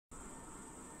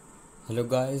Hello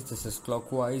guys, this is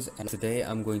Clockwise and today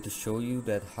I'm going to show you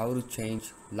that how to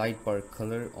change light bar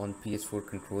color on PS4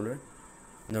 controller.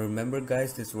 Now remember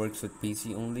guys, this works with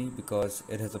PC only because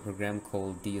it has a program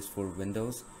called DS4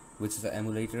 Windows, which is an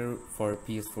emulator for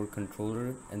PS4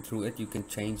 controller, and through it you can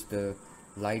change the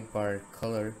light bar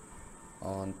color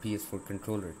on PS4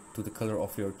 controller to the color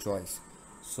of your choice.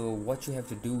 So what you have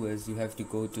to do is you have to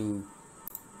go to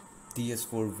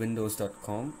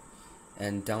ps4windows.com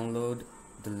and download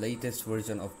the latest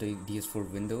version of the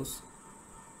DS4 Windows.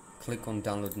 Click on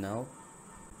download now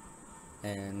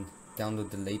and download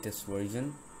the latest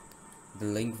version. The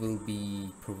link will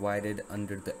be provided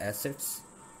under the assets,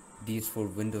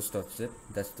 ps4windows.zip.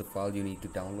 That's the file you need to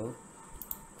download.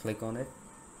 Click on it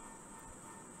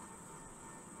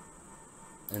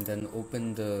and then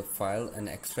open the file and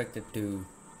extract it to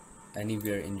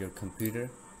anywhere in your computer.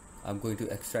 I'm going to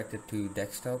extract it to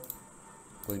desktop.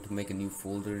 Going to make a new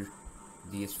folder,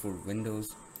 DS4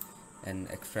 Windows, and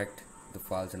extract the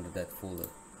files under that folder.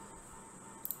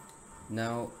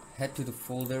 Now head to the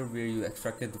folder where you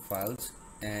extracted the files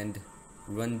and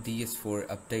run DS4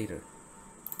 updater.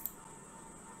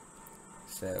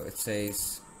 So it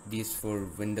says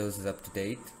DS4 Windows is up to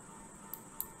date,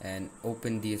 and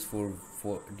open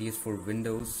DS4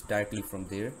 Windows directly from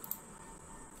there.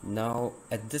 Now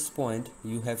at this point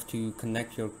you have to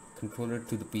connect your controller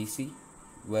to the PC,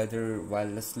 whether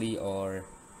wirelessly or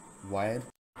wired.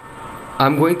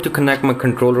 I'm going to connect my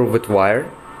controller with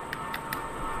wire.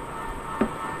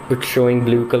 It's showing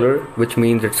blue color, which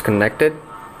means it's connected.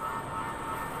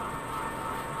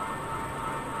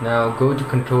 Now go to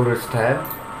controllers tab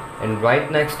and right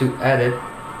next to edit,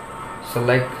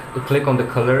 click on the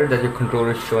color that your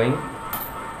controller is showing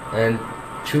and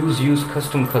choose use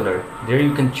custom color. There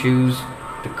you can choose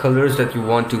the colors that you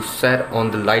want to set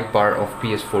on the light bar of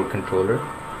PS4 controller.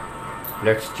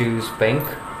 Let's choose pink,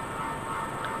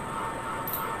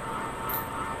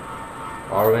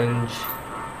 orange,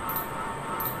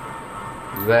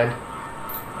 red,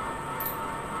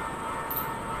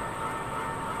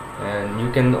 and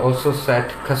you can also set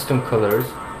custom colors.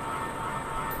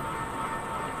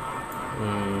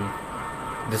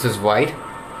 This is white.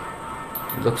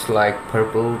 Looks like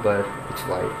purple, but it's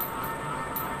white.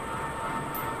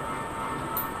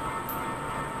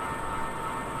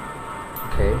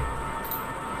 Okay,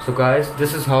 so guys,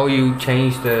 this is how you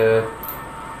change the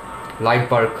light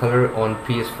bar color on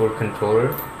PS4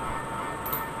 controller.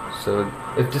 So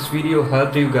if this video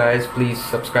helped you guys, please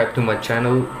subscribe to my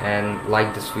channel and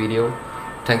like this video.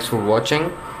 Thanks for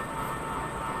watching.